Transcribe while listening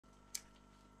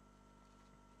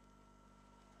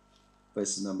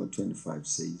Verse number 25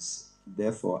 says,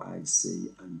 therefore I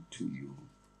say unto you,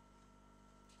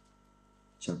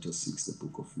 chapter 6, the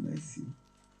book of Matthew,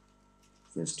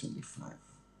 verse 25,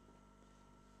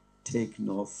 take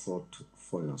no thought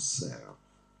for yourself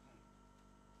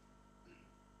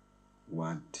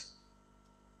what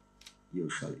you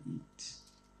shall eat,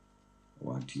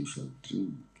 what you shall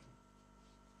drink,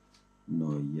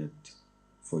 nor yet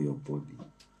for your body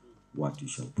what you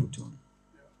shall put on.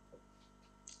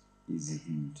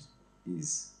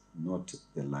 Is not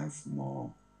the life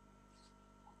more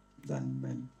than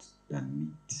meat,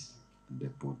 and the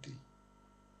body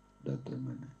that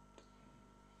remaineth?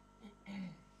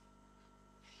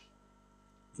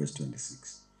 Verse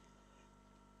 26.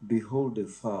 Behold the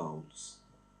fowls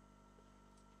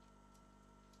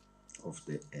of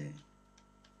the air,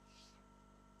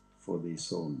 for they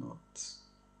sow not,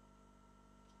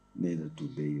 neither do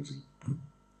they reap,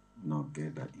 nor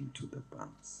gather into the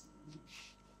barns,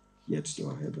 yet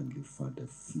your heavenly Father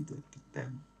feedeth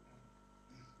them.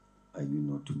 Are you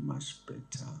not much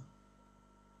better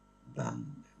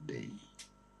than they?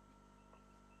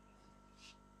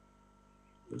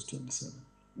 Verse 27.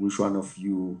 Which one of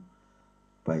you,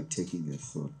 by taking a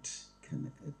thought,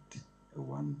 can add a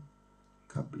one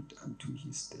cubit unto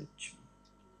his statue?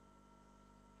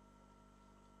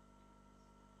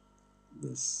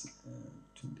 Verse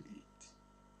 28.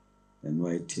 And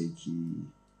why take ye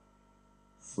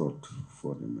thought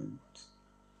for the moment?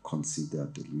 Consider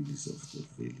the lilies of the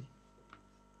valley,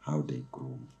 how they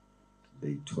grow.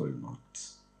 They toil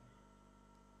not,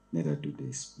 neither do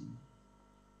they spin.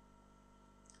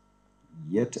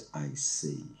 Yet I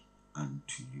say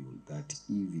unto you that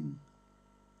even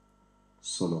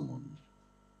Solomon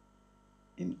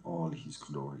in all his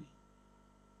glory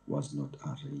was not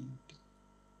arrayed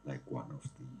like one of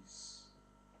these.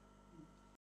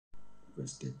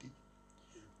 Verse 30.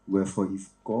 Wherefore if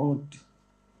God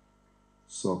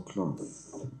so clothe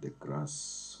the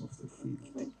grass of the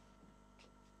field,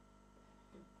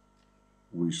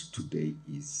 which today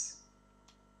is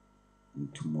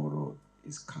and tomorrow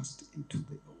is cast into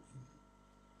the oven,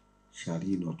 shall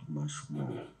he not much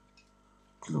more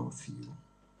clothe you,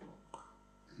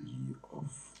 ye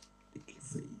of little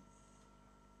faith?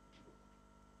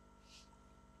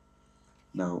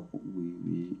 Now,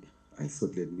 I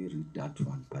thought let me read that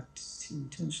one, but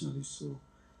intentionally so.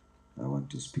 I want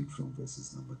to speak from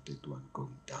verses number 31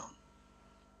 going down.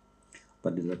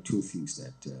 But there are two things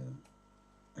that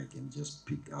I can just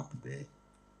pick up there.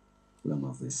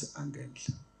 Lama verse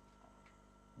angel.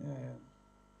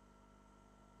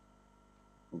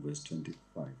 Verse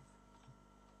 25.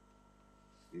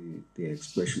 The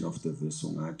expression of the verse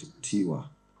ungathi kuthiwa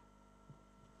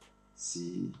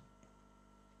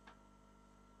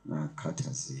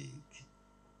singakhathazeki,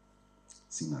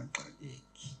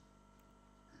 singaxakeki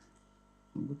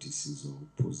ukuthi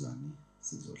sizophuzani,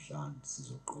 sizohlala,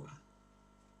 sizoqokana,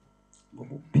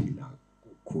 ngoba ukuphila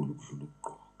kukhulu ukudlula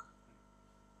ukugqoka.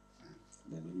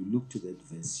 Then when you look to that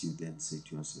verse, you then say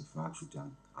to yourself, how should I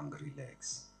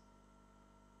relax?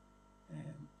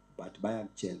 But by a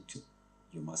child,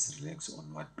 you must relax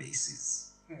on what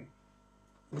basis?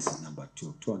 Verse number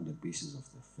 2, on the basis of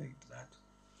the fact that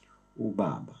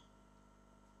ubaba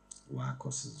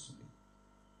wakho sezulwini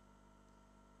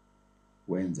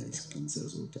wenza isiqiniseko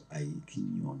sokuthi ayikho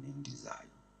inyoni endizayo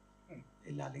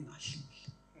elala engahlili.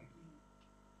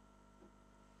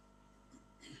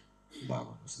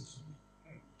 Ubaba osezulwini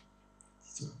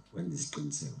so wenza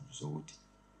isiqiniseko sokuthi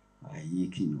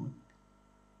ayikho inyoni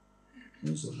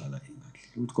ezolala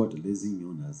engahlili. Uthi kodwa lezi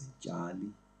inyoni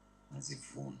azitshali,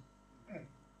 azivuni,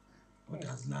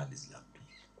 kodwa azilali zilambile.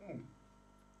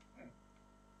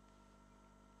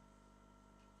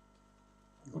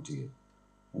 Ukuthi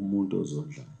umuntu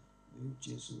ozodla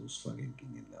uJesu usifake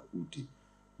enkingeni la uthi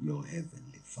your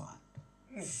heavenly Father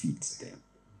feeds them.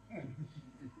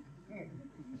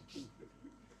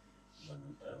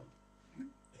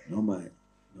 Noma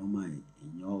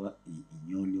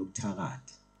inyoni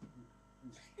yokuthakatha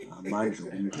amandla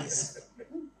okumdiza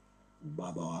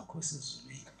ubaba wakho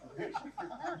osezulwini.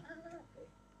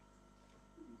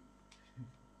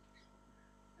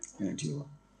 Ngiyathiwa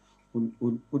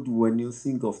when you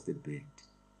think of the bird,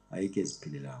 ayike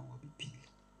eziphilela ngoba iphila,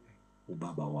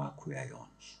 ubaba wakho uyayondla.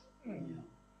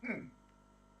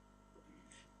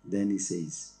 Then he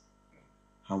says,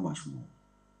 how much more?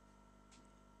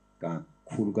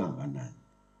 Kakhulu kangakanani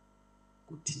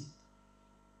kuthina?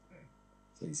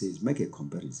 So he says, make a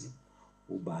comparison.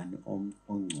 Ubani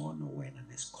ongcono wena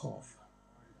nesikhova?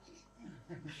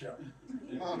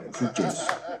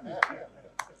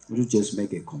 Would you just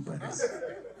make a comparison?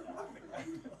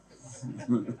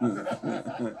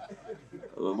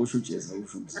 Usho uJesu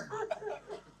usho umzimba.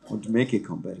 Want to make a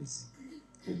comparison.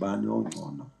 Ubani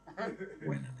ongcono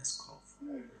wena nesikhofu.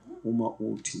 Uma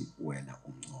uthi wena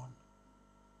ungcono.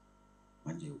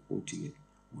 Manje uthi ke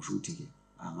usho uthi ke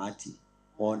angathi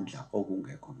ondla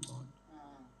okungekho ngcono.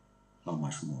 How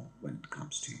much more when it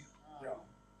comes to you?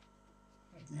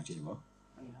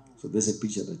 So there's a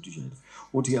picture that you should.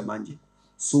 Uthi ke manje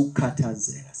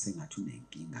sukhathazeka sengathi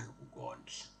unenkinga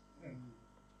yokukondla.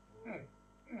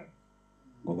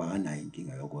 Ngoba anayo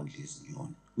inkinga yokondla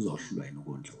izinyoni, uzohlulwa yini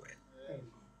ukondla wena?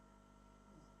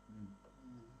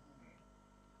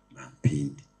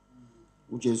 Maphindi.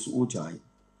 uJesu uthi hayi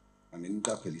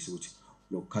angeniqaphelise ukuthi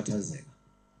lokukhathazeka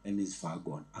enizifaka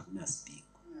kona akunasidingo.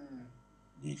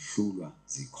 Nihlulwa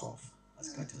zikhofa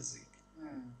asikhathazeki.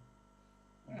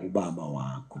 Ubaba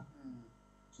wakho.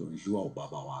 So nidliwa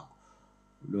ubaba wakho.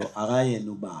 Lo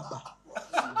akayena ubaba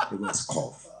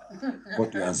ekwesikhofa.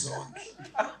 Kodwa uyazonke.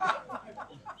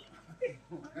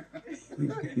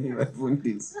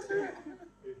 Bafundisi.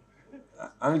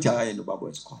 Angithi akayena ubaba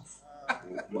wesikhofa.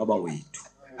 Ubaba wethu.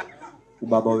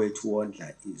 Ubaba wethu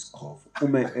wondla isikhofa.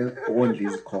 Uma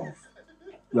wondla isikhofa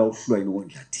uyawuhlwa yini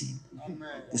ukondla thina.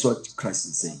 This is what Christ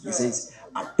is saying. He says,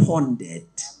 upon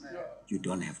that, you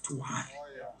don't have to worry.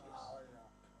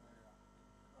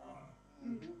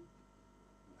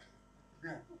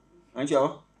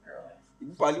 Anjalo?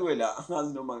 Ibhaliwe la,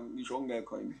 angazi noma ngisho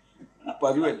ngekho yini.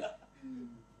 Ibhaliwe la.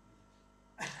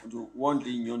 To wondla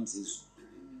inyoni zizwe.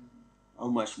 How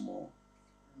much more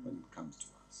when it comes to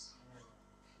us?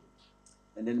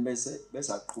 And then bese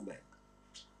aqhubeka.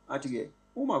 Athi ke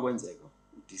uma kwenzeka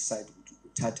decide ukuthi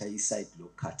uthatha iside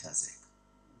lokukhathazeka.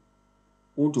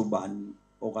 Uthi ubani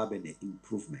okabe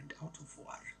ne-improvement out of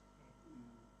worry.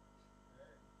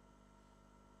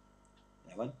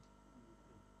 Yabona?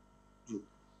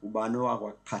 Ubani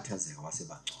owakwakhathazeka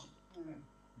wasebangcono.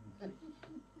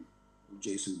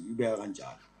 uJesu ibeka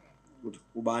kanjalo. Uthi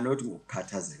ubani othi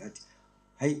ngokukhathazeka athi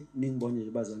hayi ningibone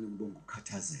nje bazana ngibonga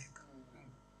ukukhathazeka.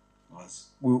 Wazi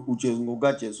uJesu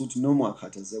ngokaJesu uthi noma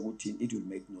ungakhathazeka uthini it will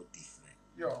make no difference.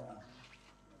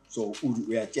 So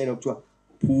uyatshela ukuthiwa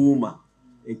phuma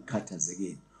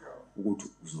ekukhathazekeni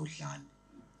ukuthi uzodlana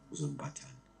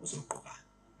uzoniphathana uzoqhubana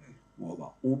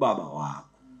ngoba ubaba wakho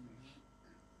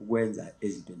ukwenza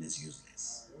izinto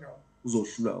useless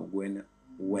uzohlula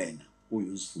wena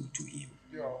useful to him,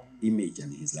 image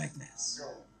and his likeness.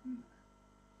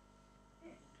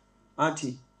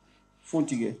 Athi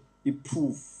futhi ke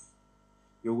iproof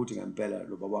yokuthi ngempela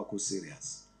lo baba wakho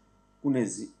serious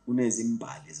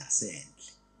kunezimbali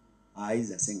zasendle hayi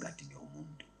zasengadini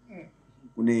yomuntu.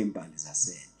 Kunezimbali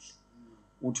zasendle.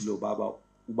 Uthi lo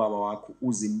ubaba wakho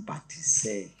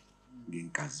uzimbathise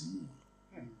ngenkazimulo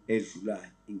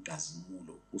edlula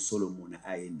inkazimulo uSolomon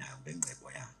ayenayo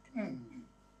ngengcebo yakhe.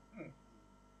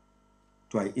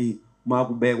 Twa uma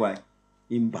kubekwa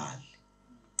imbali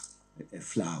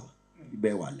flower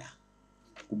ibekwa la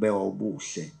kubekwa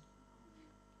ubuhle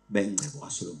bengcebo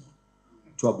kaSolomon.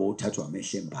 Kuthiwa bowuthathwa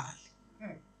amehlo embali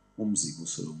umzimba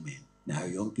uSolomon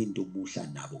nayo yonke into obuhla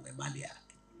nabo ngemali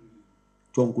yakhe.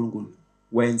 Kuthiwa uNkulunkulu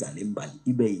wenza le mbali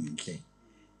ibe yinhle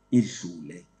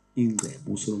idlule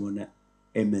ingcebo uSolomon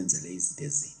emenzele izinto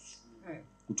ezinhle.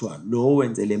 Kuthiwa lo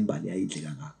wenze le mbali yayinhle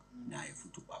kangaka naye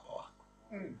futhi ubaba wakho.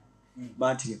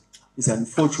 Bathi it's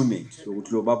unfortunate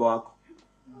ukuthi lo baba wakho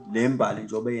le mbali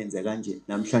njengoba yenze kanje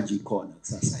namhlanje ikhona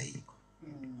kusasa ayikho.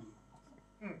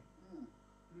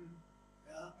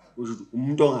 Ukuthi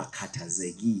umuntu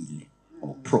ongakhathazekile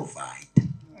or provide,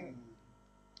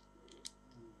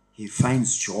 he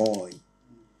finds joy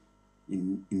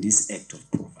in this act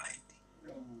of providing.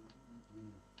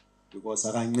 Because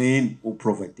akancane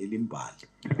uprovide imbali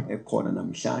ekhona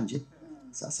namhlanje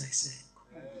kusasa isekho.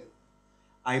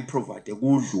 I provide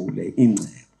kudlule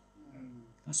ingcebo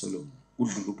kaSolomon,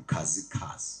 kudlule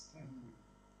ubukhazikhazi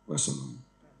kaSolomon.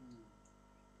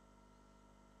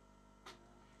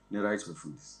 Ne right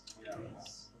befundisi.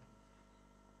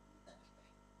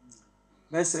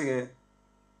 Bese ke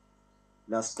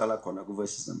lasiqala khona ku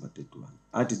verses number 31.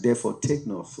 Athi therefore take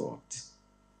no thought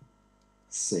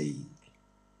saying,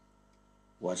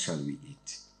 what shall we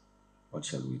eat? What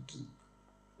shall we drink?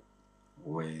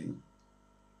 Where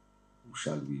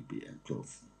shall we be clothed?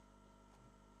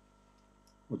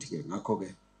 Uthi ke ngakho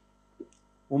ke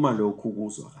uma lokhu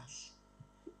kuzwa kahle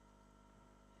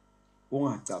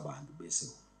ungacabangi bese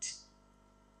uthi,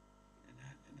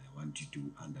 and I want you to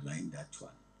underline that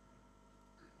one.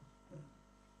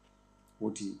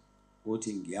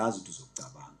 Uthi ngiyazi ukuthi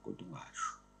uzocabanga kodwa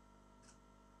ungasho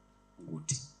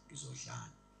ukuthi ngizodlana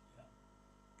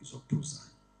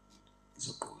ngizophuzana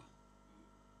ngizogqoka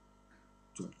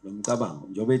lo mcabango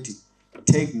njengoba ethi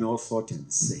take no thought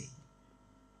and say.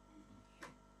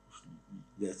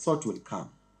 The thought will come,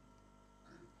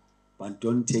 but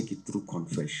don't take it through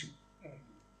confession.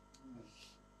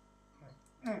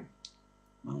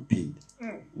 Mangiphinde.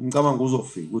 Umcabango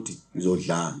uzofika ukuthi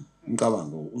ngizodlana.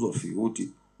 Umcabango uzofika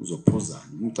ukuthi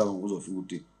uzophuzana. Umcabango uzofika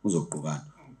ukuthi uzogqokana.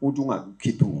 Uthi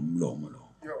ungakukhiphi ngomlomo lo.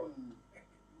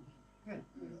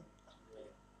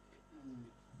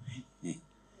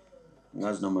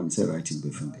 Ngazi noma ngise right in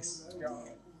befundisi.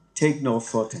 Take no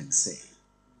thought and say.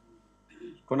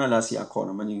 Khona la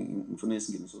siyakhona manje ngifuna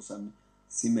isingeniso sami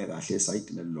sime kahle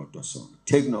esayidini elilodwa sonke.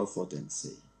 Take no thought and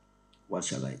say, what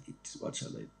shall I eat? What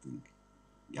shall I drink?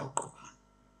 Ngiyaqhubana.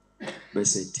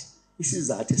 Bese ethi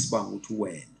isizathu esibanga ukuthi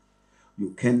wena you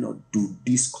cannot do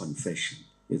this confession.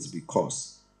 It's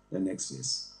because the next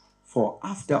verse. For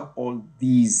after all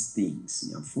these things,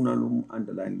 ngiyafuna lo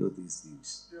underline lo these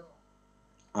things.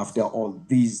 After all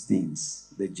these things,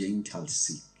 the Gentiles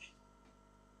seek.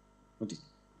 What?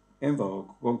 Emva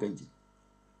konke nje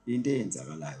into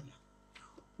eyenzakalayo la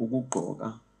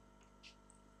ukugqoka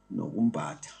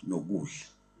nokumbatha nokudla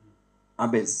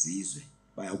abezizwe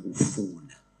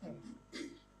bayakufuna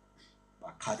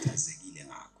bakhathazekile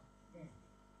ngakho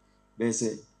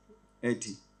bese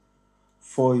ethi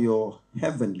for your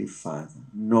heavenly Father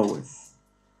knoweth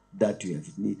that you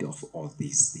have need of all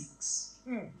these things.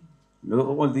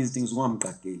 All these things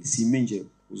ungamqageli simi nje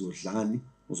uzodlani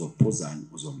uzophuzana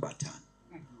uzombathana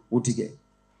uthi ke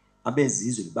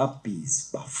abezizwe babhizi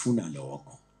bafuna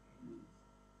lokho.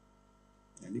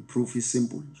 And proof is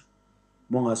simple nje.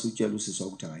 Mongase utshela usisi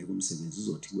ukuthi akayike umsebenzi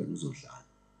uzothi kuwena uzodlana.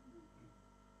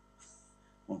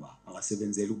 Ngoba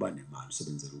akasebenzeli ukuba nemali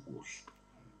usebenzela ukudla.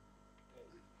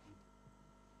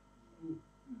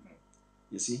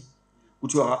 You see?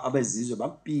 Kuthiwa abezizwe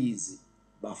babhizi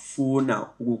bafuna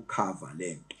ukukhava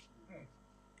lento.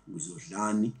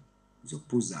 Ngizodlani,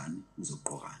 ngizophuzani,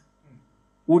 ngizogqokana.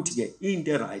 Uthi ke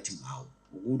into right ngawo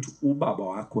ukuthi ubaba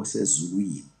wakho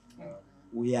sezulwini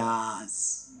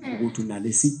uyazi ukuthi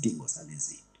unalesidingo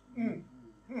salezinto.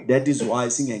 That is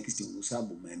why singeke isidingo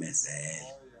usihamba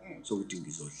umemezela sokuthi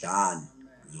ngizodlana,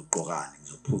 ngizogqokana,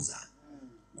 ngizophuzana.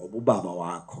 Ngoba ubaba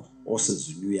wakho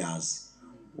osezulwini uyazi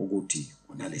ukuthi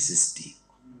unalesi sidingo.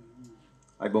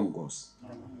 Ayibonga Nkosi.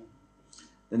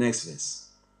 The next verse.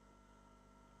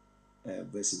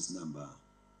 Verse is number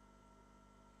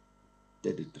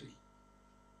 33.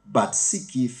 But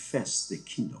seek ye first the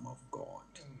kingdom of God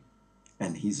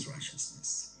and his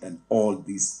righteousness, and all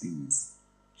these things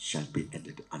shall be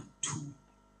added unto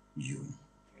you.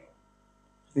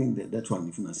 I think that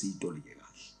one ifuna siyitolike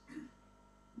kahle.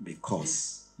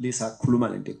 Because lesa khuluma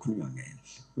lento ekhulunywa ngenhle.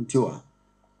 Kuthiwa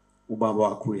ubaba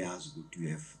wakho uyazi ukuthi you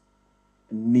have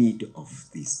need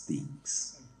of these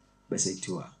things. Bese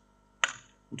kuthiwa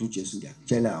uthi uJesu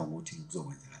ngiyakutshela ukuthi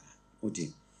kuzokwenzakalani.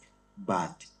 Uthi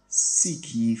but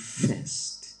seek ye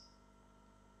first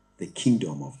the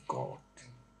kingdom of God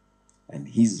and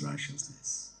his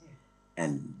righteousness,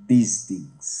 and these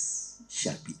things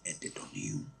shall be added on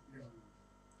you.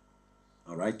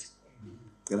 All right?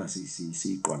 Christ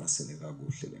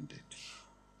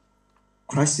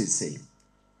is saying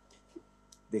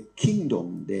the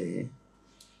kingdom there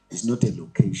is not a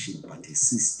location but a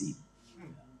system.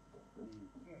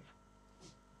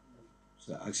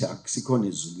 So actually, sikhona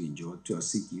ezulwini nje kuthiwa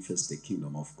seek ye first the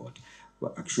kingdom of God.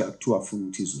 But actually kuthiwa afuna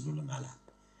ukuthi izulu ngala.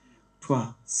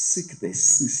 Kuthiwa seek the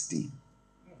system.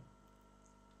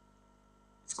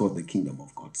 It's called the kingdom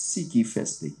of God. Seek ye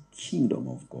first the kingdom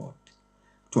of God.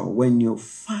 Kuthiwa when you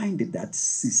find that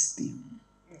system,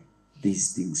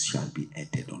 these things shall be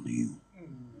added on you.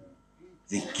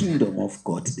 The kingdom of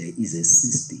God, there is a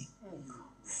system.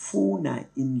 Funa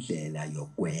indlela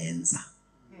yokwenza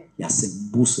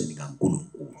yasembusweni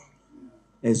kaNkulunkulu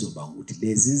ezoba ukuthi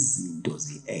lezi zinto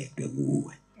ziedwe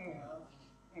kuwe.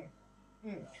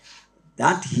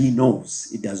 That he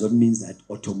knows, it does not mean that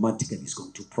automatically he's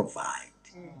going to provide.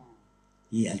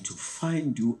 He had to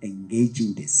find you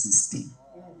engaging the system.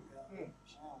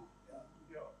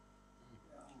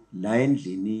 La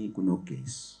endlini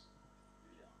kunogesi.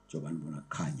 Njoba nibona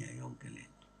khanya yonke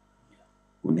lento.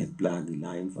 Kuneplug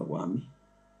la emva kwami.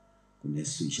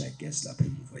 Kune-switch I guess lapha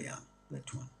emuva yami,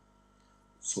 that one.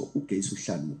 So ugesi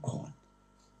uhlala ukhona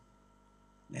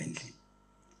la endlini.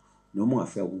 Noma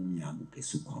ungafika kumnyama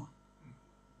ugesi ukhona.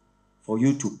 For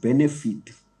you to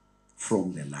benefit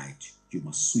from the light, you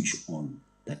must switch on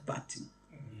that button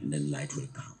and then light will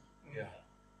come. Yeah.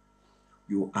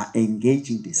 You are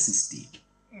engaging the system.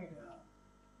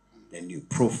 Then you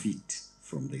profit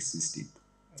from the system.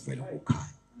 Very okay.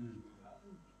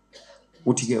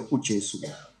 Uthi ke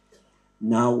uJesu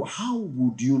Now, how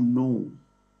would you know?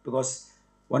 Because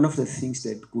one of the things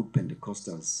that good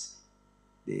Pentecostals,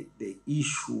 the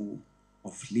issue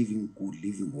of living good,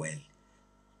 living well,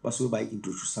 basuke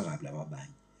bayi-introduce kabi laba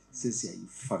abanye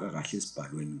sesiyayifaka kahle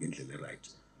esibhalweni ngendlela right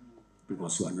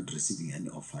because we are not receiving any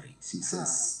offering. She says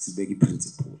sibeke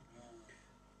i-principle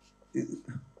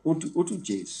uthi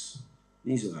uJesu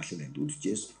nizwe kahle lento uthi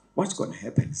uJesu, what's going to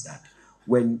happen is that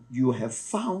when you have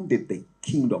founded the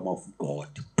kingdom of God,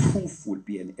 proof will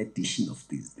be an addition of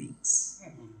these things.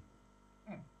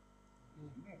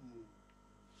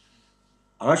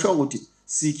 Akasho ukuthi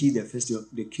seek ye the first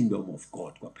the kingdom of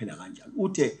God kwaphela kanjalo.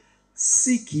 Uthe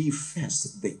seek ye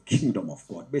first the kingdom of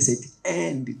God. Bese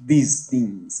and these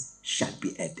things shall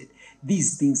be added.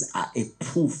 These things are a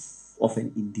proof of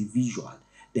an individual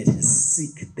that has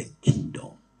seek the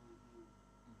kingdom.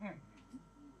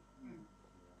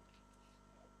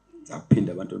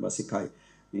 Zaphinda abantu basekhaya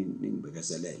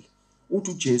ningibekezelele.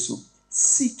 Uthi uJesu,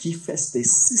 seek ye first the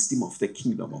system of the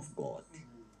kingdom of God.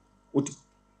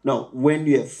 Now, when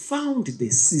you have found the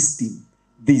system,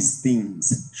 these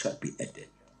things shall be added.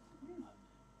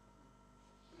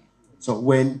 So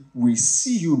when we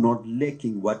see you not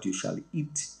lacking what you shall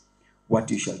eat, what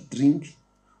you shall drink,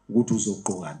 go to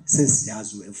Zokoan, says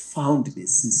as we have found the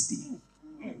system.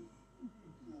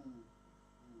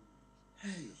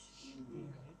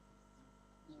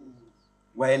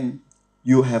 When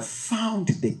you have found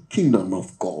the kingdom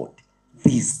of God,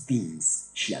 these things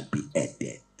shall be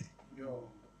added.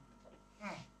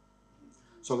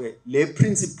 So le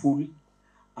principle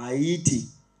ayithi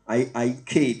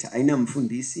ayikhetha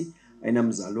ayinamfundisi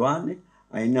ayinamzalwane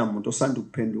ayinamuntu osanda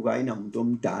ukuphenduka ayinamuntu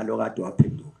omdala okade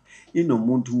waphenduka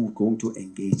inomuntu who going to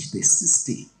engage the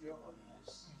system.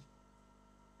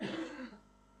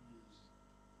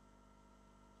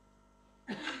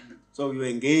 So you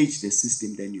engage the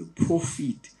system, then you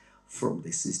profit from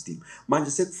the system.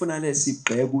 Manje sekufanele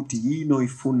sibheke ukuthi yini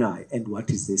oyifunayo and what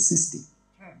is the system.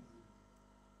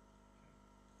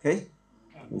 Okay?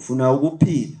 Ufuna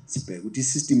ukuphila sibheke ukuthi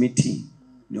isystem ethini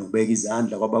nobeka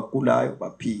izandla kwabagulayo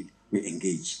baphile, we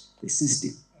engage the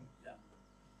system.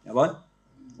 Yabona?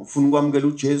 Ufuna ukwamukela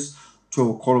uJesu uthe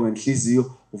ukholwa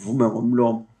ngenhliziyo uvume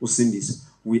ngomlomo usindise,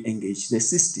 we engage the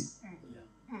system.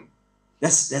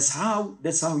 That's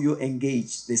how you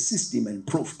engage the system and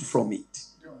profit from it.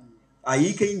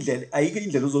 Ayike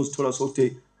indlela uzozithola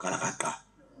sokuthe galakaqa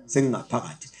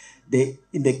sengaphakathi.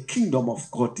 In the kingdom of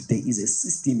God, there is a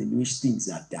system in which things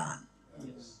are done.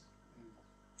 Yes.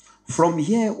 From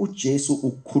here, uJesu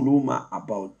ukhuluma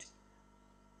about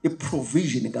a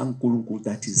provision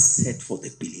that is set for the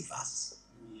believers.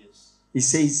 Yes. He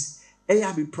says,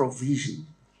 "Eyabi provision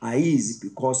ayizi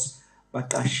because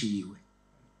baqashiwe,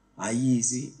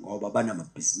 ayizi ngoba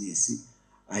banamabhizinisi,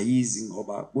 ayizi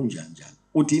ngoba kunjanjani.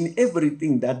 But in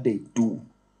everything that they do,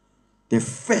 the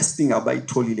first thing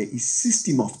abayitholile is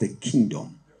system of the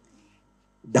kingdom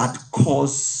that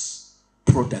cause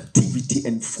productivity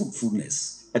and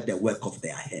fruitfulness at the work of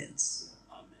their hands."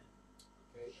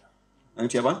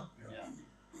 Amen.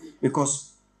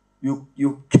 Because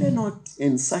you cannot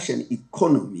in such an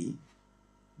economy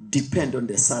depend on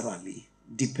the salary,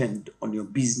 depend on your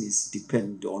business,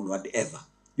 depend on whatever.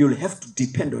 You'll have to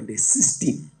depend on the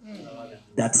system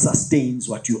that sustains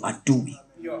what you are doing.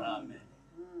 Amen.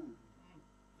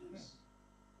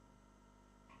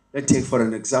 Let's take for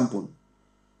an example.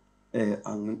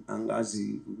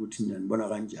 Angazi ukuthi nibona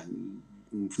kanjani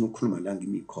ngifuna ukukhuluma la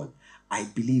ngimikhola. I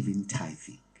believe in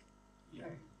tithing.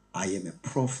 I am a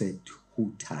prophet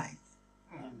who tithe.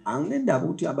 Anginendaba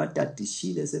ukuthi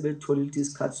abatadishile sebethola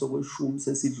isikhathi sokweshumi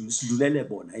sesidlulele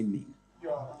bona emini.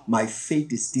 My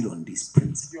faith is still on this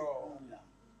principle.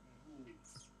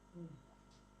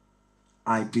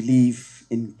 I believe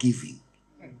in giving.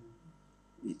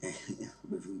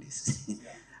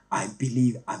 I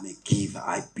believe I'm a giver.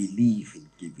 I believe in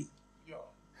giving.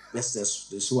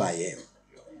 That's who I am.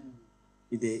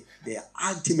 The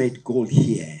ultimate goal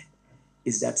here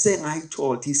is that saying I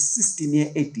told his system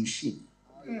year edition.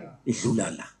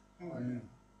 Idlulala.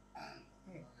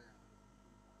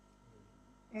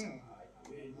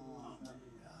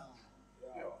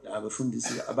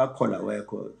 Abafundisi abakhola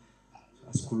wekho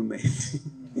asikhulume.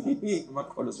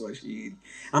 Amakhola siwashiyile.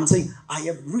 I'm saying I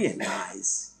have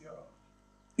realized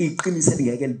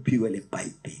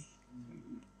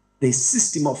the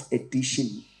system of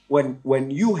addition, when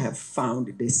you have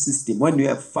found the system, when you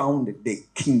have found the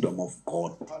kingdom of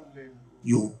God,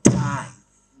 you tithe.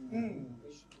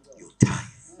 You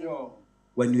tithe.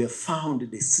 When you have found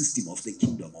the system of the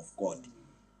kingdom of God,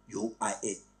 you are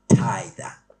a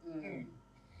tither.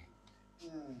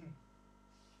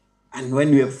 And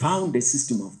when you have found the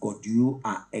system of God, you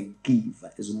are a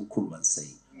giver, as Umkhulu was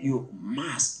saying. You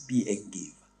must be a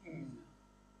giver.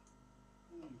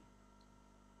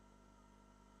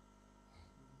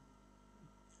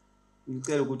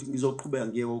 Ngicela ukuthi ngizoqhubeka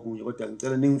ngiye kokunye kodwa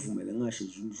ngicela ningivumele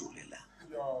ngingasheji ngidlule la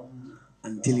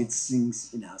until it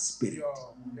sinks in our spirit.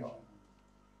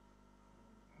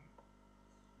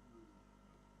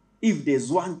 If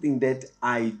there's one thing that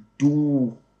I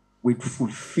do with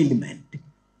fulfillment,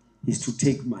 is to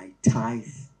take my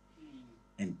tithe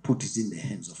and put it in the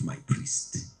hands of my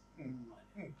priest.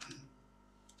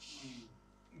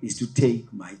 Is to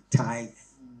take my tithe,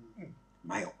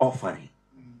 my offering.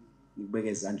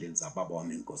 It's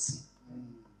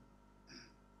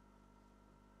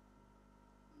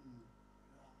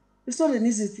not an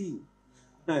easy thing.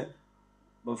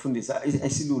 Bafundisa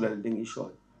asilula lento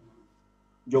engishoyo.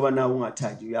 Njoba nawe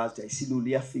ungathathi uyazi asilula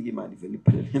iyafika imali vele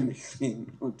iphelele emehlweni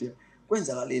uthi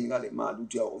kwenzakaleni ngale mali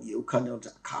uthi you cannot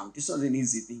account. It's not an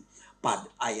easy thing, but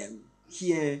I am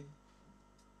here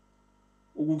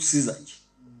ukukusiza nje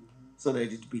so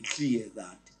that it be clear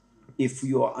that if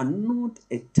you are not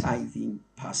a tithing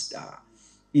pastor,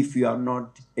 if you are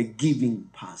not a giving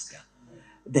pastor,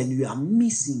 then you are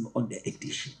missing on the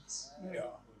additions.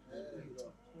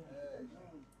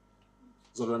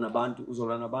 Uzolwana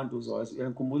abantu uzokwazi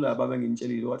uyakhumbula baba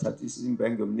nginitshelile wathatha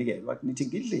isimbenge umnikelo wathi nithi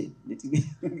ngidleni nithi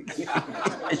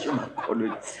esho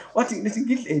makholweni wathi nithi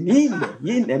ngidleni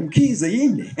yini emkhize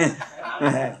yini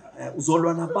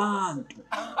uzolwana abantu.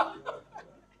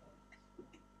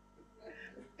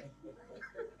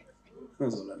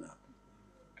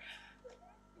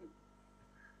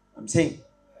 I'm saying,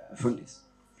 from this,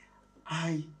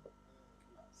 I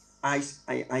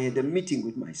had a meeting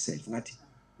with myself. Ngathi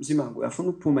Msimangu uyafuna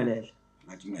ukuphumelela?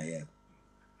 Ngathi ngiyebo.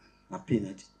 Ngaphina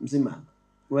ngathi Msimangu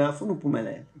uyafuna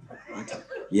ukuphumelela? Ngathi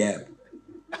yebo.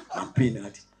 Ngaphina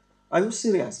ngathi are you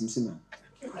serious Msimangu?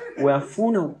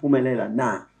 Uyafuna ukuphumelela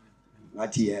na?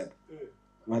 Ngathi yebo.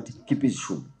 Ngathi keep it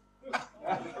short.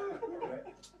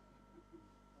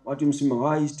 Wathi Msimangu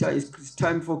hayi it's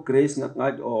time for grace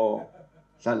ngathi oh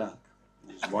hlala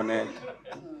sibonela.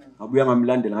 Abuya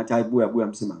ngamlandela ngathi hayibuya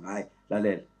Msimangu hayi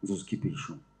lalela ngizozikhipha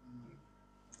ishumi.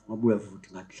 Wabuya futhi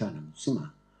ngathi hlala Msimangu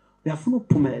uyafuna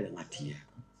ukuphumelela ngathi yebo.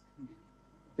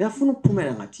 Uyafuna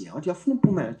ukuphumelela ngathi yebo. Wathi uyafuna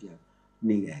ukuphumelela ngathi yebo.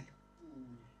 Nikela.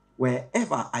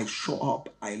 Wherever I show up,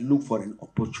 I look for an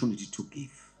opportunity to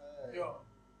give.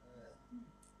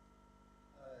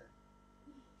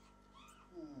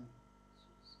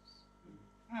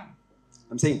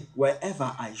 I'm saying,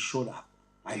 wherever I showed up,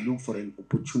 I look for an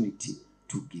opportunity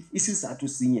to give. Isizathu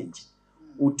sinye nje.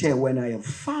 Uthe when I have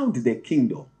found the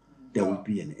kingdom, there will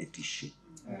be an addition.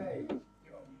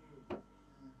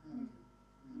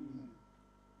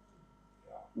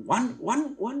 One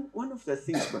of the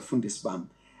things bafundisi bami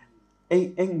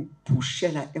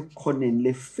engipushela ekhoneni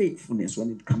le faithfulness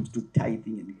when it comes to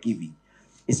tithing and giving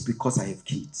is because I have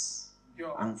kids.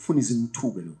 Angifuni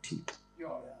izimthuke lo Thixo.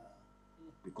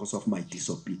 Because of my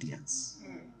disobedience.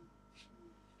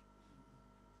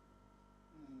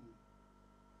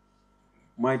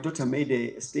 My daughter made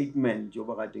a statement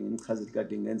njoba kade ngichaze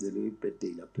kade ngenzele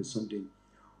ibirthday lapha esontweni.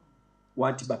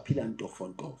 Wathi baphila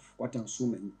ntofo kwathi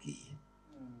ngisume ngigiye.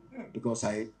 Because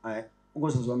I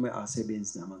because wami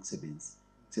asebenzi nama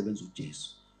ngisebenzi uJesu.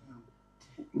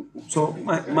 So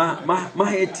my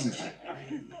head nje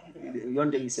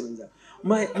yonke ngisebenza.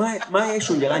 My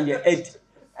esho nje kanje ethi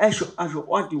Asho,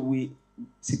 what do we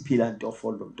siphila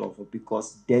ntofo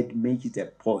because Dad make it a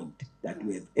point that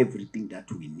we have everything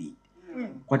that we need.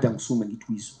 Kodwa ngisume ngithi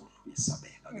uyizulu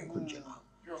yesabeka ngekho njengawo.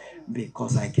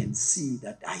 Because I can see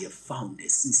that I have found a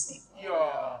system.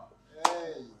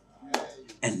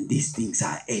 And these things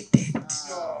are added.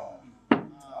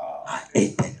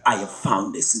 I have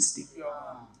found a system.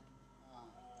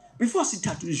 Before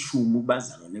sithatha ishumu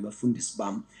bazalwane bafundisi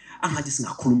bami angathi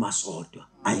singakhuluma sodwa.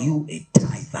 Are you a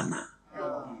tither now?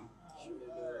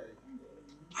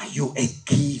 Are you a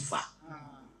giver?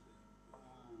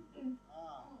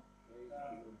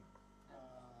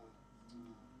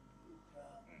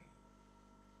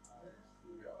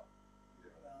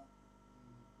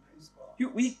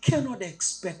 We cannot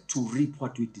expect to reap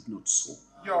what we did not sow.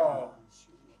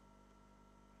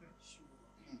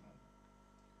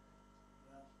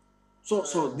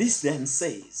 So this then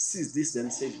says,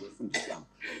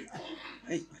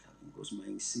 hey, because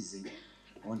my season,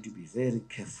 I want to be very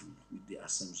careful with the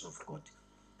assembly of God.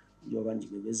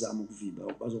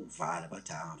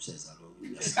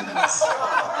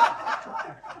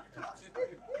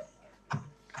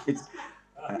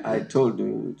 I told the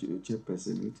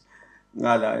chairperson,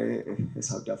 ngala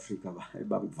eSouth Africa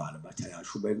bangivala bathi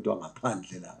ayasho bento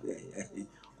ngaphandle la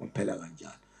kuphela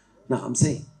kanjalo. Now I'm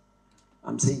saying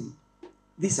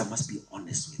this, I must be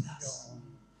honest with us.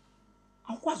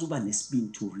 Awukwazi uba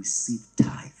nesibindi to receive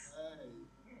tithe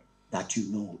that you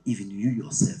know even you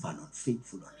yourself are not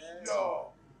faithful on it.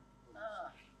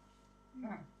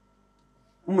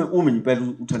 Uma impela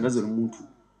uthandazela umuntu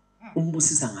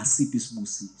umbusisa ngasiphi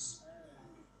isibusiso.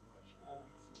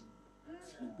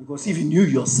 Because even you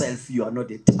yourself, you are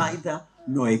not a tither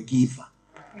nor a giver.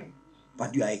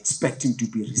 But you are expecting to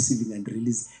be receiving and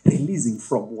releasing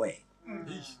from where?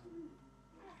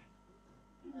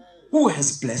 Who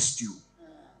has blessed you?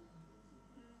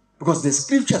 Because the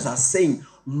scriptures are saying,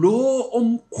 Lo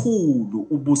omkhulu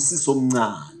ubusiso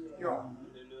omncane.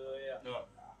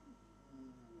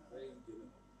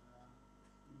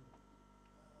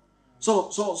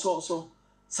 So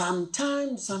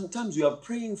sometimes you are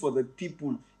praying for the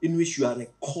people in which you are a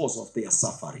cause of their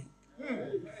suffering.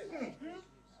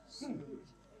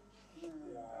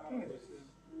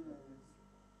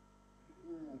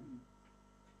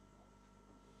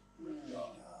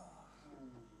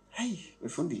 Hey,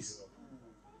 befundisi.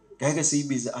 Ngeke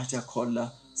siyibize athi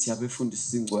akhola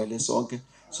siyabefundisa singcwele sonke.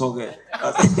 Sonke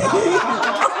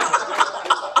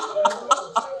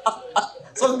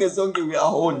we are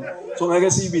whole. So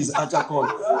ngeke siyibize athi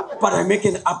akhola. But I make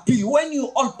an appeal. When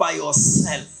you all by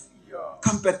yourself,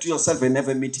 come back to yourself and have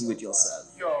a meeting with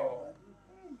yourself.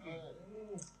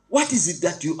 What is it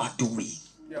that you are doing?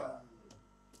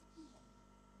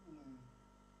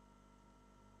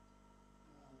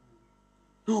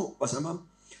 No, Basamam,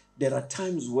 there are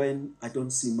times when I don't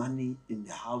see money in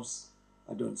the house.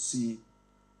 I don't see.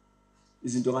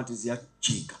 I'm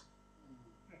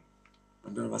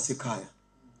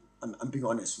being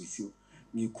honest with you.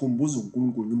 Ngikhumbuza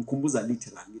uNkulunkulu, ngimkhumbuza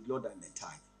literal, ngiloda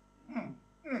netithe.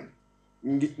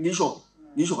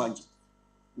 Ngisho kanje.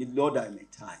 Ngiloda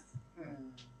netithe.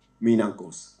 Mina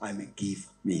Nkosi, I'm a giver.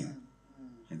 Mina.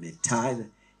 I'm a tithe.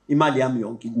 Imali yami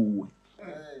yonke kuwe.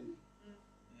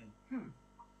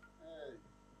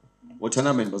 Wathana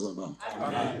amen bazalwane bami.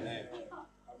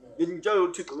 Ngitshela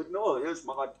uThixo no, yes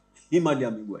makathi imali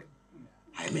yami kuwe.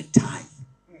 I'm a tithe.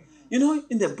 You know,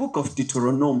 in the book of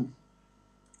Deuteronomy,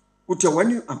 when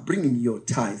you are bringing your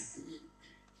tithe,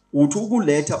 uthi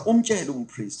ukuletha umtshele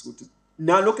umpriest ukuthi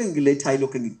nalokho engilethayo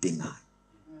lokho engidingayo.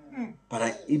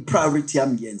 But priority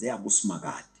yami ngiyenze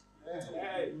yabusimakade.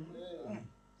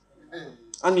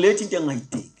 Angilethi into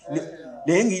engayidingi.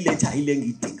 Le engiyiletha ile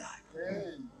engidingayo.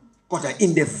 Kodwa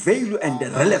in the value and the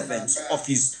relevance of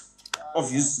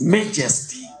his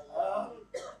majesty.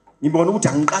 Ngibona ukuthi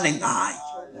angiqale ngayo.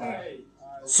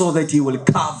 So that he will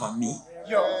cover me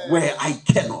where I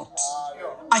cannot.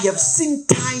 I have seen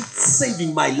tithe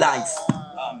saving my life.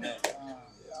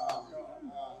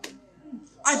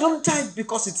 I don't tithe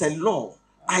because it's a law.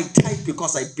 I tithe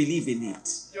because I believe in it.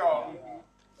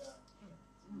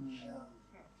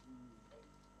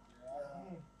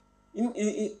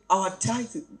 In our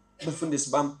tithe,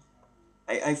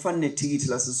 I find a ticket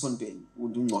last Sunday.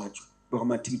 We don't watch. But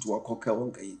my ticket was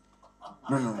okay.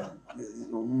 No.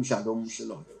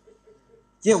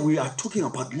 Yeah, we are talking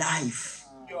about life,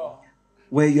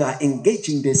 where you are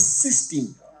engaging the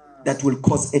system that will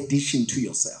cause addition to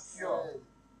yourself.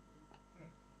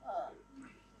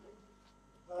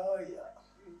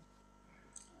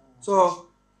 So,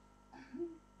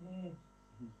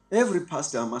 every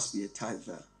pastor must be a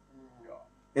tither.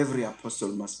 Every apostle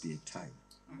must be a tither.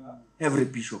 Every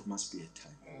bishop must be a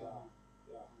tither.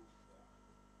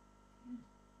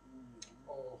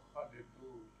 Oh, hallelujah.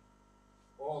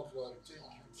 Oh, God, thank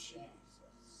you, Jesus.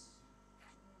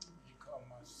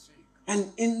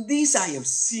 And in this, I have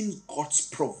seen God's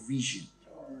provision.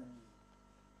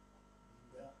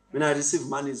 When I receive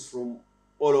monies from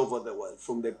all over the world,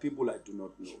 from the people I do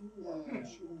not know.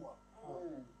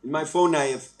 In my phone, I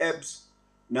have apps.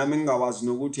 Naminga was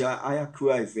no good. I have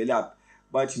app,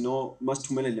 but must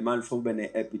too many demand from an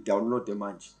app. Download the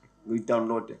money. We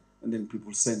download it, and then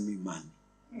people send me money.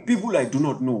 People I do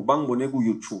not know. Bang bonegu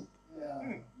YouTube.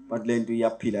 But then do ya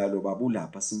pila lo babula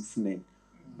pasim funen.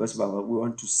 But we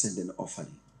want to send an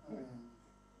offering.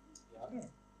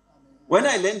 When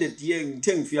I landed here,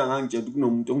 ten feet angel do no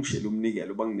mutong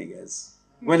nigga bang niggas.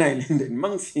 When I landed,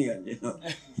 mang finger,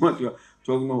 what you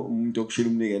talking no mutong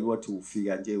shelum nigga, what to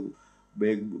figure you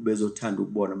bezo tandu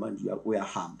border man, we are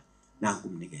harm.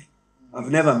 Nangum nigga. I've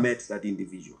never met that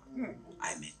individual.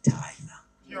 I'm a tither.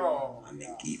 I'm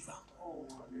a giver.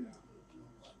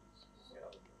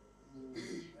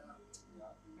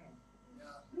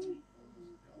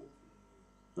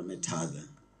 I'm a tither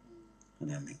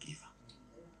and I'm a giver.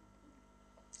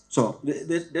 So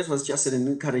that was just an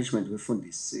encouragement for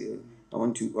this. I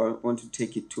want to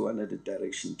take it to another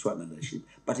direction, to another shape.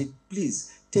 But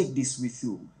please take this with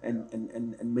you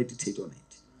and meditate on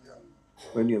it.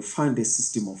 When you have found the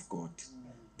system of God,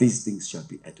 these things shall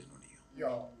be added on you.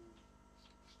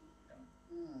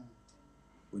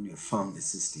 When you have found the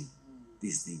system,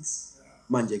 these things.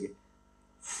 Manje ke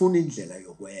funa indlela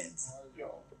yokwenza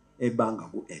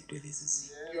ebanga ku-edwe lezi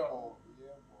zinto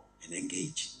and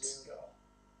engage it.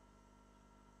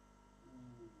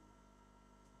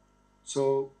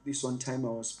 So this one time I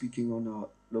was speaking on our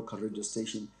local radio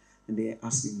station, and they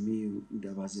asking me,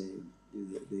 there was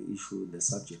the issue, the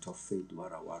subject of faith,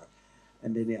 wara.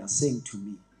 And then they are saying to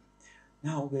me,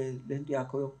 now lento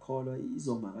yakho yokukholwa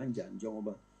izoma kanjani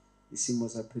njengoba isimo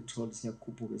sepetrol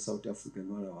siyakhuphuka eSouth Africa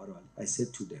wara. I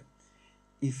said to them,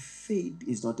 if faith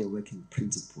is not a working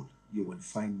principle, you will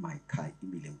find my car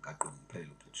imile emgaqweni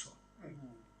ngiphelele petrol.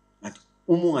 But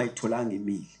uma ungayitholanga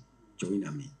imile,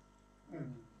 join me.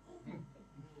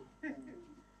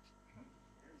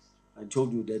 I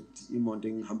told you that imoto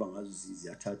engihamba ngazo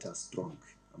ziyathatha strong,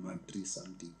 ama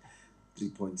 3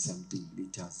 point something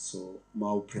liters, so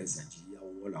mawu present nje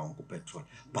iyawona wonke petrol,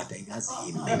 but ayikazi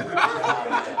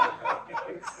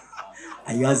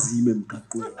yime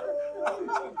emgaqweni,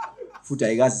 futhi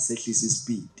ayikazi sehlisa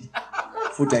ispeed,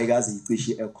 futhi ayikazi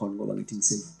icishe aircon ngoba ngithi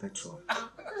ngisave petrol,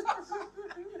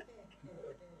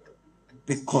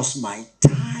 because my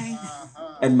time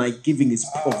and my giving is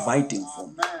providing for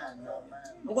me.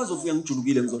 Ukwazi ufika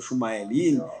ngijulukile ngizoshumayela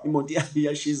yini imoto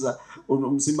iyashiza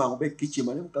unomsimango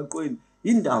begijima emgaqweni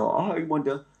indaba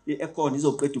imoto i-aircon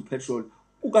izoqeda upetrol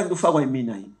ukanti ufakwa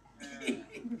yimina yini.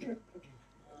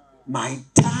 My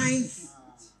tithe,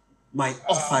 my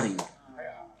offering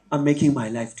are making my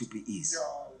life to be easy.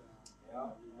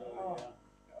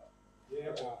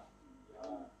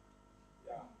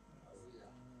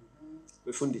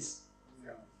 Befundisi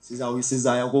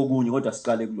sizaya kokunye kodwa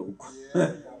siqale kulokho.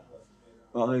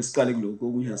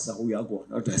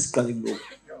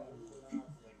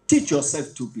 Teach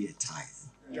yourself to be a tithe.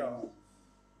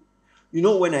 You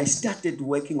know, when I started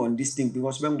working on this thing,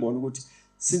 because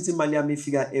since imali yami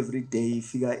ifika every day,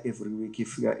 ifika every week,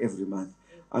 ifika every month,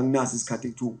 anginazi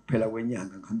isikhathi kuphela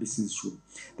kwenyanga ngihambisa izishumi.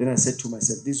 Then I said to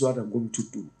myself, this is what I'm going to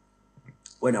do.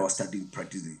 When I was starting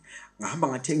practicing, ngahamba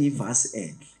ngathenga ivasi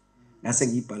endle, ngase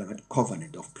ngibhala ngathi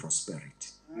covenant of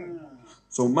prosperity.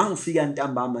 So mangifika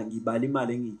ntambama ngibala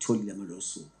imali engiyitholile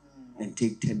ngalosuku and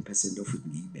take 10% of it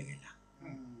ngiyibeke la.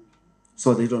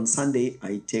 So that on Sunday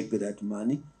I take that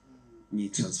money,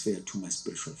 transfer to my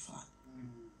spiritual fund.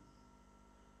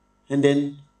 And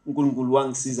then uNkulunkulu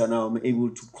wangisiza now I'm able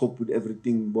to cope with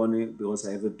everything because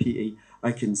I have a PA,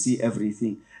 I can see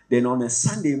everything. Then on a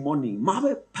Sunday morning,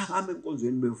 mabe phakame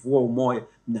enkonzweni bevuka umoya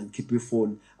mina ngikhipha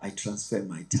ifoni, I transfer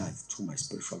my tithe to my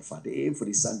spiritual fund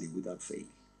every Sunday without fail.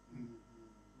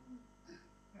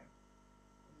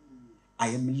 I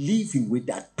am living with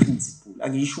that principle.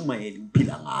 Angishumayeli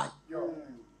ngiphila ngayo.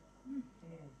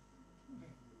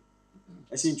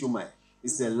 Ashintshumaye,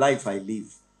 it's the life I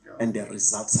live and the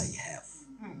results I have.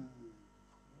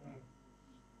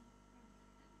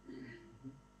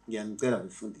 Ngiyacela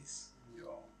befundisi.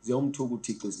 Ziyomthuka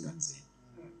uThixo izingane zenu.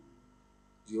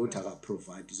 Ziyothi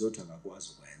akaprovide, ziyothi akakwazi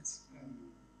ukwenza.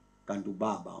 Kanti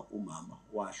ubaba umama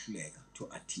wahluleka to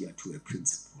adhere to a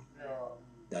principle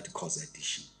that causes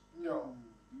addition.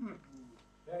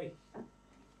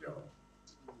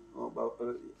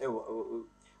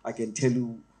 I can tell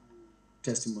you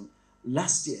testimony.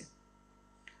 Last year,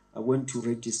 I went to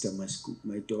register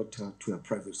my daughter to a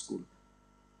private school.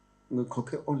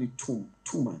 Only two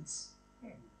months.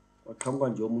 Wakhamba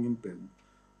nje omunye umbhemu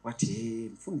wathi hey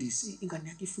mfundisi ingane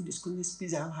yakhe ifundisi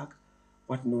kunesibiza kangaka.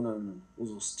 Wathi no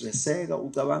uzostresseka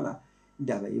ucabanga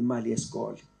indaba yemali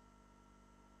yesikole.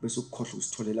 Bese ukukhohle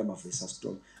usitholela amavesi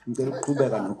asitolo. Ngicela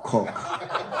ukuqhubeka nokukhokha.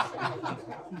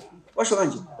 Washo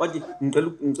kanje wathi ngicela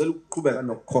ukuqhubeka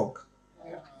nokukhokha.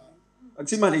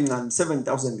 Akuthi imali encane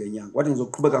 7,000 ngenyanga. Wathi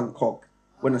ngizoqhubeka ngikhokha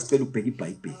wena sicela ubheka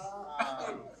iBhayibheli.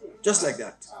 Just like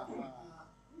that.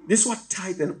 This is what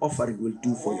tithe and offering will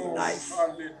do for your life.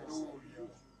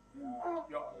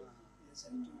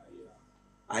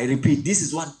 I repeat, this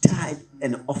is what tithe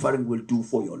and offering will do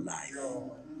for your life.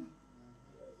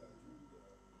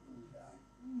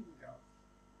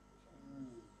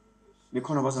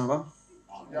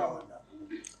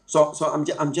 So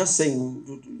I'm just saying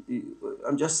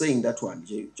that one,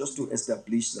 just to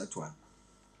establish that one,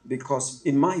 because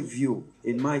in my view,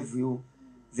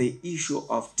 the issue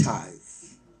of tithe,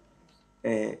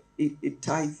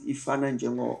 tithe ifana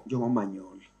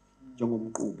njengomanyolo,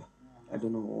 njengomquba. I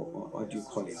don't know what you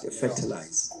call it, a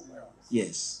fertilizer.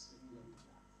 Yes.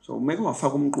 So make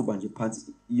wafaka umquba nje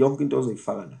phansi yonke into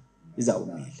ozoyifaka la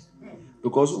izawumila.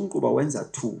 Because umquba wenza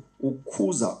two,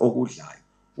 ukhuza okudlayo,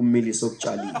 umilisa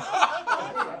okutshalile.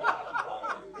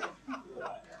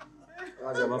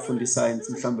 Ngaze abafundi science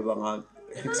mhlambe banga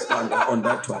expand on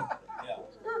that one.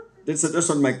 That's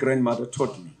what my grandmother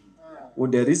taught me. Well,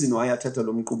 the reason why athatha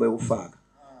lo mquba ewufaka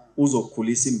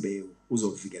uzokhulisa imbewu,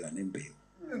 uzovikela nembewu.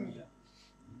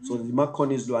 So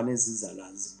zimakhona izilwane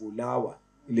ezizala zibulawa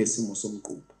ilesimo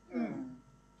somquba.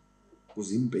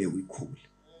 Kuze imbewu ikhule.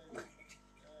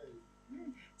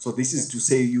 So this is to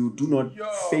say you do not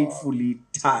faithfully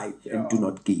tithe and do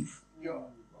not give.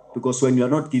 Because when you are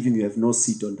not giving, you have no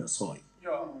seed on the soil.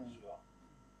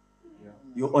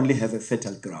 You only have a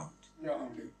fertile ground.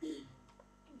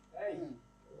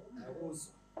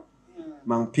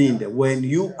 Mangpinde, when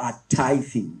you are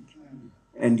tithing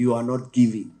and you are not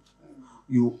giving,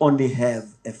 you only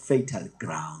have a fertile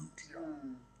ground.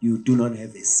 You do not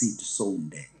have a seed sown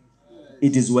there.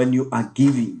 It is when you are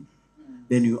giving,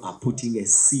 then you are putting a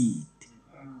seed.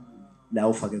 La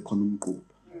ufake khona umquba.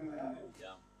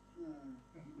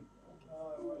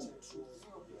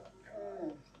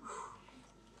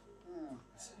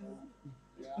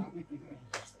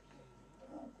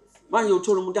 Manje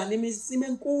uthola umuntu alima isimo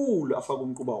enkulu afaka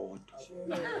umquba wodwa.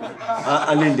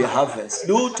 Alinde harvest.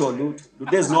 Lutho.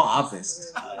 There's no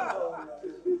harvest.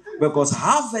 Because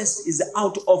harvest is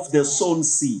out of the sown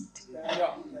seed.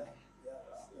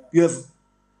 You have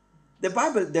the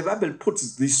Bible puts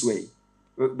it this way.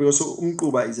 Because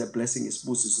umquba is a blessing, it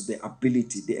boosts the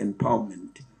ability, the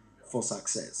empowerment for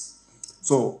success.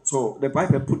 So the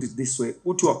Bible put it this way.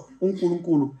 Uthiwa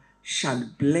uNkulunkulu shall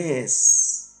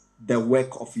bless the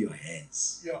work of your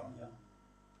hands.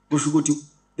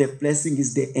 The blessing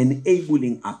is the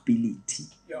enabling ability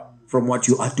from what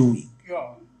you are doing.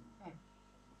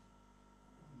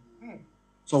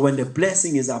 So when the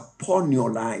blessing is upon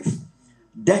your life,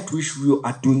 that which you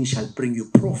are doing shall bring you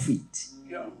profit.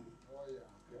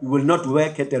 You will not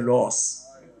work at a loss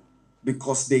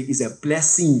because there is a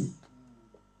blessing.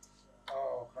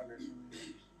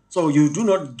 So you do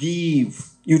not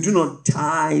give, you do not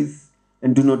tithe,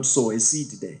 and do not sow a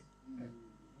seed there.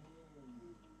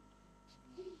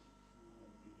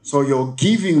 So your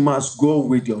giving must go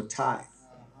with your tithe.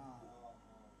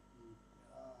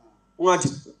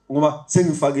 Ungathi ngoba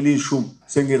sengifakile ishumi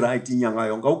sengiright inyanga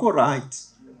yonke awukho right.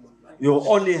 You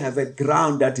only have a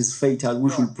ground that is fertile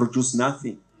which will produce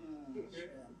nothing.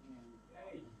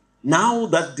 Now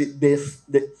that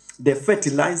the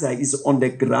fertilizer is on the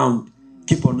ground,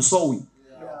 keep on sowing.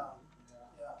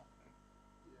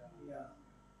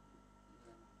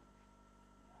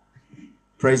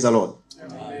 Praise the Lord.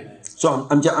 Amen. So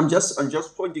I'm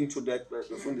just pointing to that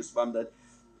from this farm that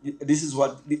this is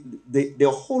what the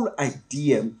whole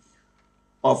idea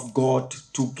of God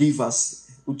to give us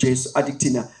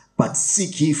but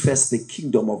seek ye first the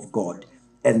kingdom of God,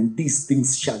 and these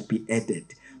things shall be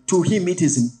added. To him it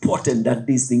is important that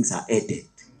these things are added.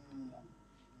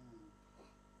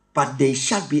 But they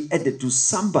shall be added to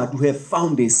somebody who have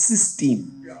found a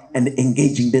system and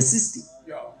engaging the system.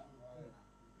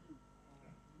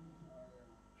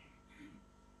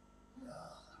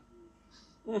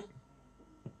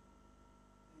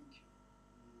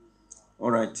 All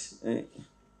right.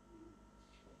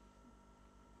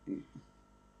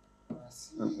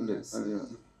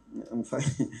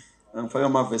 Ngifaka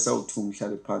amavesi awu2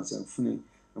 ngihlale phansi ngifuna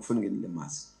ngenile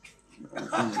masi.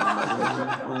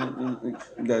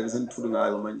 Ngidla senithule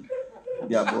ngayo manje.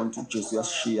 Ngiyabona ukuthi uJesu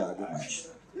uyashiya ke manje.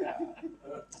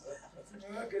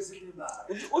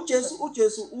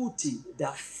 uJesu uthi, the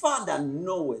Father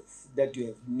knoweth that you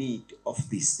have need of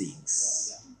these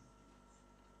things.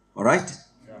 All right?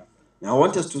 Now I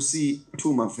want us to see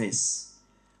 2 more verses.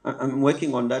 I'm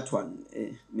working on that one.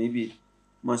 Maybe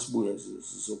Masbuya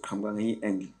so come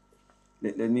angle.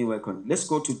 Let me work on it. Let's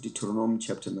go to Deuteronomy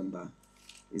chapter number.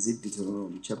 Is it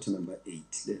Deuteronomy chapter number 8?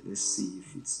 Let's see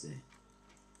if it's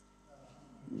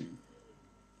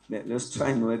there. Let's try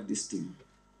and work this thing.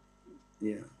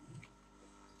 Yeah.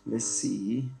 Let's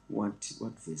see what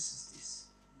verse is this.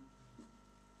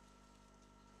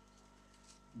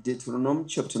 Deuteronomy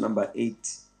chapter number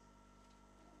 8.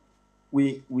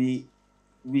 We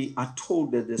are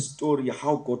told that the story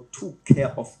how God took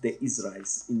care of the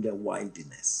Israelites in the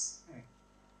wilderness.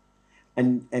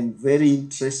 And very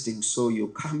interesting. So you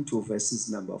come to verses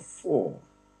number 4.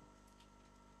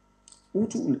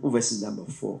 Verses number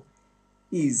 4.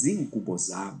 Izingubo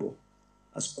zabo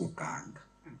asikuganga.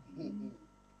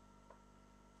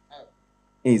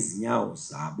 Ezinyawo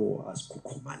zabo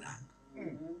asikukhumalanga.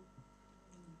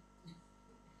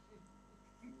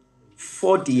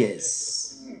 40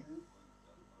 years.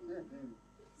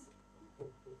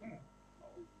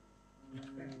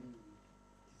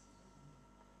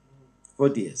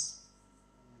 40 years.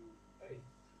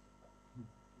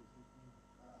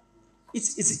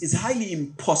 It's highly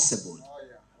impossible.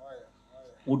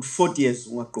 With 40 years,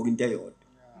 ungagqoka into eyodwa.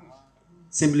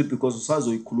 Simply because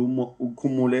usazoyikhuluma,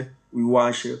 ukhumule,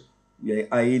 uyiwashe,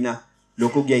 uyayiayina,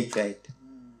 lokho kuyayiqeda.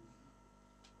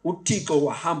 uThixo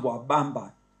wahamba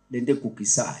wabamba lento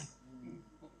egugisayo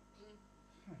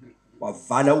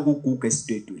wavala ukuguga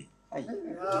esidwedweni.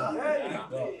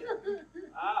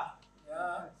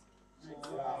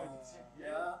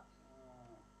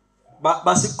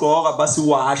 Basigqoka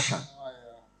basiwasha,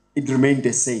 it remained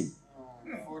the same.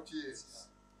 40 years.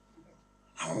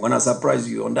 I'm gonna surprise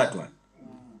you on that one.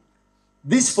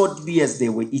 These 40 years they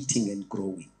were eating and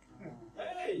growing.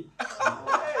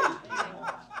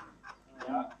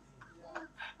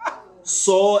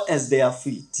 So as their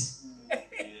feet.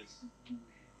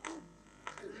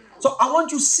 So I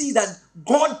want you to see that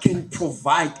God can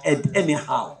provide at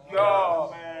anyhow.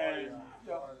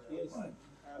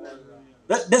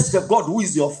 That's the God who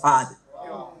is your Father.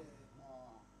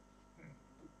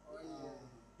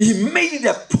 He made it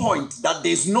a point that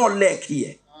there's no lack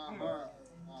here.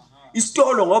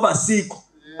 Isitolo ngoba sikho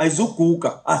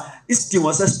ayizuguga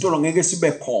isidingo sesitolo ngeke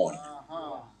sibe khona.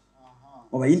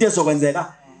 Ngoba into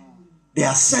ezokwenzeka there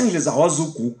are sandals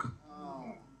awazuguga.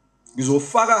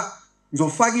 Ngizofaka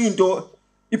into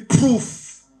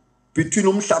iproof between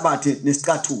umhlabathi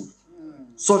nesicathulo.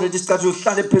 So that isicathulo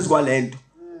sihlale phezulu kwalento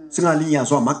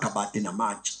singalinyazwa amagabade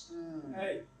namatshe.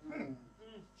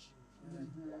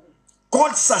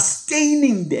 God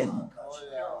sustaining them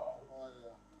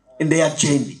in their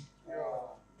journey,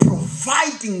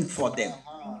 providing for them.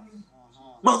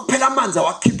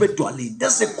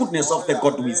 That's the goodness of the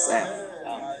God we serve.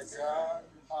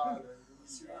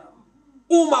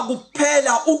 Uma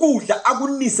kuphela ukudla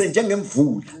akunise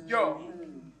njengemvula.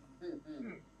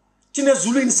 Thina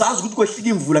ezulwini sazi ukuthi kwehlika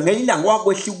imvula ngeyilanga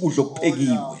wakwehlika ukudla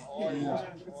okuphekiwe.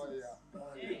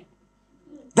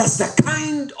 That's the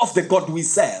kind of the God we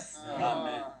serve.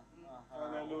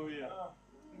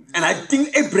 And I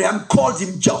think Abraham called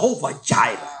him Jehovah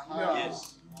Jireh.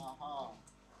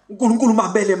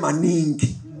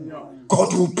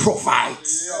 God who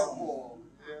provides.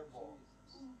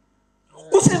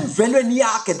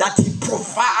 That he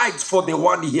provides for the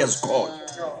one he has called.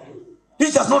 He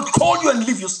does not call you and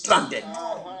leave you stranded.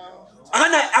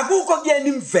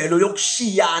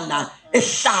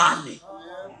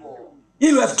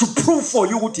 He'll have to prove for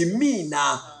you what he means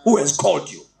who has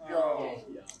called you.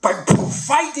 By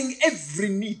providing every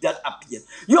need that appears.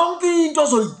 Your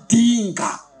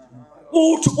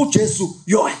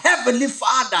heavenly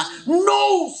Father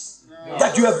knows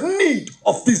that you have need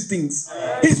of these things.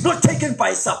 He's not taken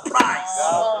by surprise.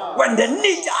 When the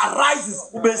need arises,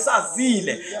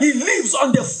 he lives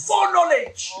on the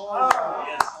foreknowledge.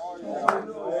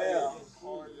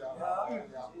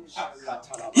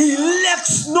 He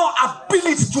lacks no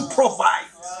ability to provide.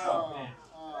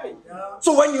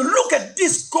 So when you look at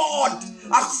this God, he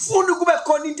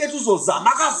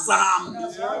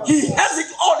has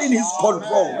it all in his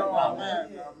control.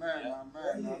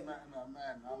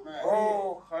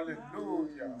 Oh,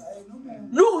 hallelujah.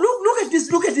 Look at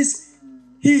this. Look at this.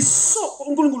 He's so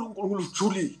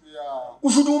Julie.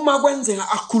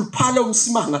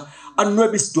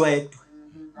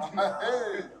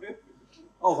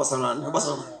 Oh, basana.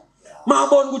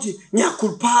 Mabona ukuthi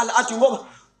ngiyakhuluphala athi ngoba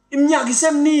iminyaka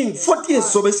isemningi 40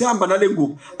 years sobe sihamba nale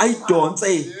ngubo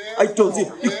ayidonse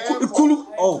ikhulu.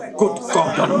 Oh, good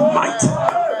God Almighty.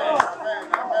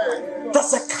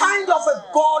 That's the kind of a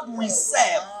God we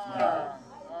serve.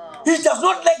 He does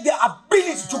not lack the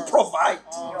ability to provide.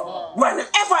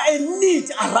 Whenever a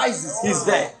need arises, he's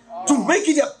there to make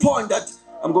it a point that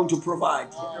I'm going to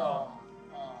provide.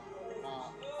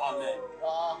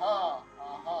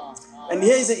 And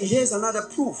here's another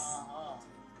proof.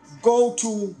 Go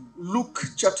to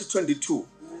Luke chapter 22,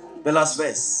 the last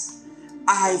verse.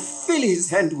 I feel his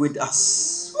hand with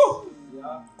us. Oh,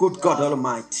 good God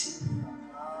Almighty.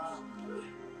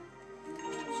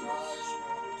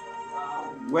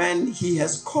 When he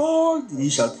has called, he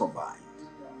shall provide.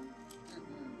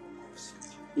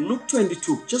 Luke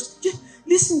 22, just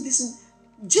listen.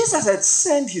 Jesus had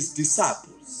sent his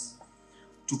disciples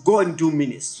to go and do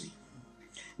ministry.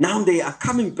 Now they are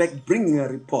coming back bringing a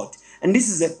report. And this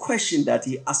is a question that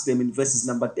he asked them in verses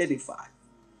number 35.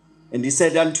 And he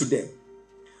said unto them,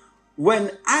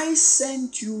 when I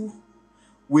sent you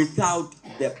without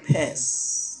the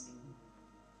purse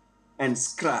and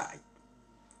scribe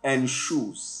and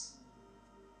shoes,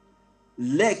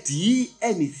 lacked ye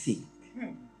anything?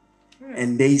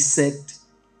 And they said,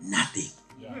 nothing.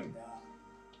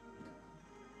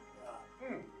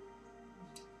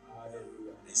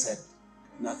 He said,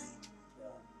 nothing.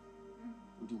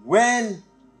 When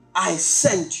I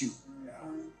sent you,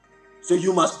 so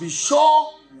you must be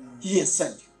sure he has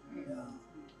sent you.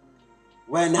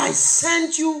 When I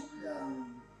sent you,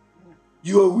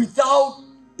 you are without.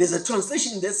 There's a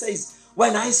translation that says,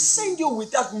 when I sent you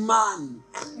without man,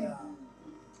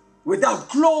 without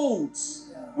clothes,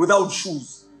 without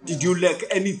shoes, did you lack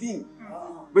anything?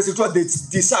 Basically what the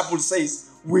disciple says,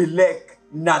 we lack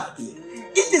nothing.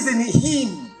 It is in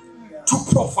him to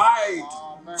provide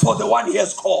for the one he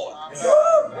has called.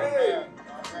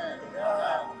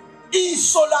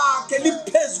 Isola ke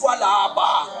lipezwa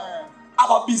laba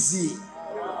ababhizi.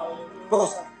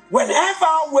 Because when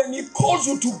he calls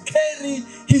you to carry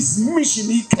his mission,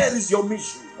 he carries your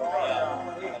mission.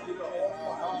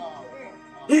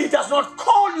 He does not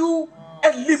call you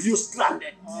and leave you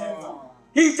stranded.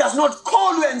 He does not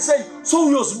call you and say, so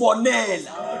you're Monel.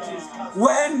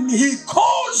 When he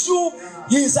calls you,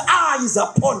 his eye is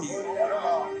upon you.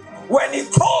 When he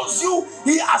calls you,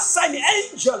 he assigns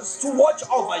angels to watch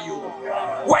over you.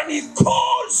 When he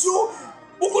calls you,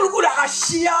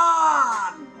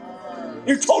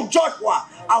 he told Joshua,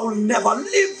 I will never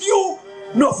leave you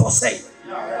nor forsake.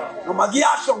 No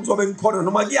magiasho ngizobenkhona,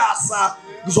 no magiasa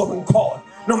ngizobenkhona,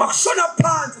 no makshona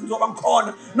phansi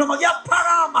ngizobenkhona, no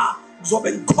magiaphakama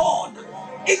ngizobenkhona.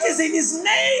 It is in his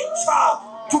nature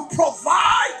to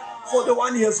provide for the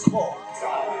one he has called.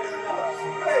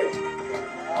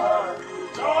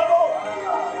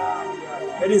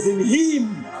 It is in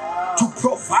him to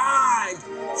provide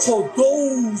for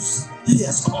those he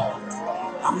has called.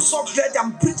 I'm so glad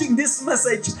I'm preaching this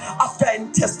message after a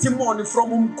testimony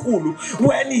from Umkulu.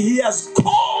 When he has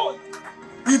called,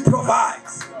 he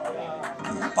provides.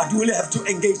 But you will have to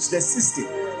engage the system.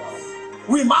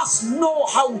 We must know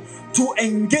how to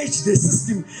engage the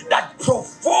system that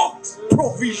provokes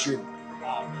provision.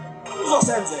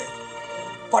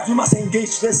 But we must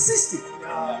engage the system.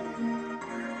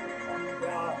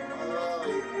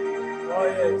 Oh,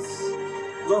 yes.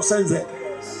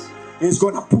 He's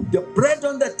going to put the bread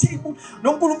on the table.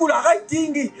 NoNkulunkulu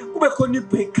akayidingi kube khona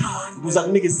ibhekani ukuze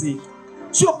akunike isidlo.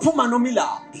 Siyophuma noma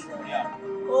ilaphi.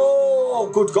 Oh,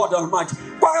 good God Almighty.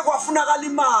 Kwake kwafunakala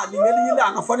imali ngelinye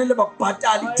ilanga fanele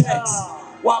babhatale i-tax.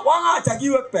 Wangathi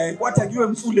akiwe ebhenki, wathi akiwe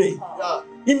emfuleni.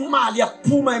 Imali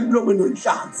yaphuma emlomeni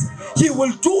wenhlanzi. He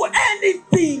will do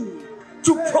anything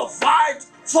to provide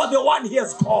for the one he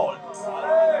has called.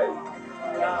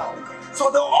 So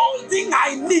the only thing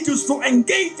I need is to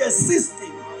engage the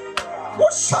system. All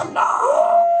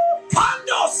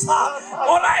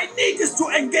I need is to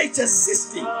engage the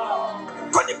system.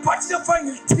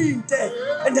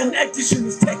 And then addiction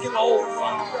is taken over.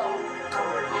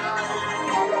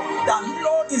 The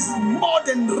Lord is more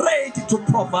than ready to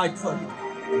provide for you.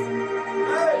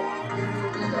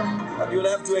 But you'll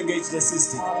have to engage the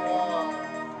system.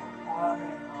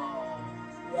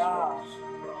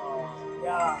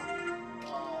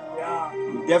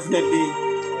 You definitely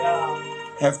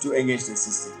have to engage the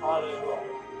system.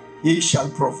 He shall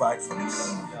provide for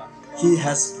us. He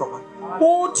has provided.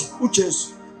 Uthi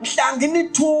uJesu,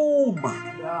 mhlanginithuma.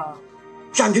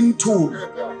 Mhlanginithuma.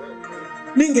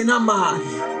 Ningenamali.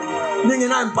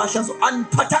 Ningenayo impahla zo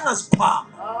aniphathanga sikhwama.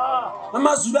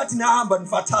 Amazulu athi nahamba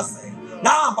nifathazela.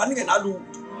 Nahamba ningenalutho.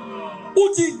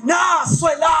 Uthi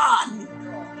naswelani.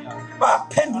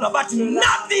 Baphendula bathi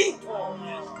nothing.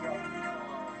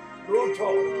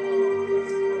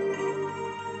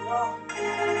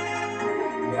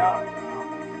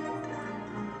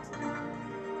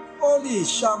 Oli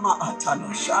shama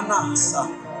atana shanasa.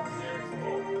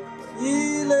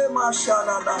 Ile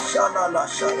mashala la shala la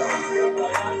shala.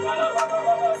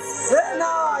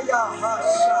 Sena ya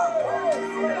hasha.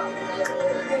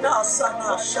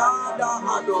 Inasana shada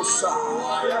adosa.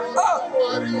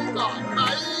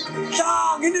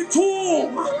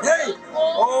 Shanginithuma. Hey.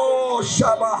 Oh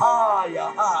Shabahaya.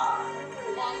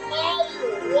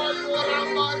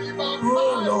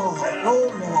 Oh Lord, oh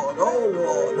Lord.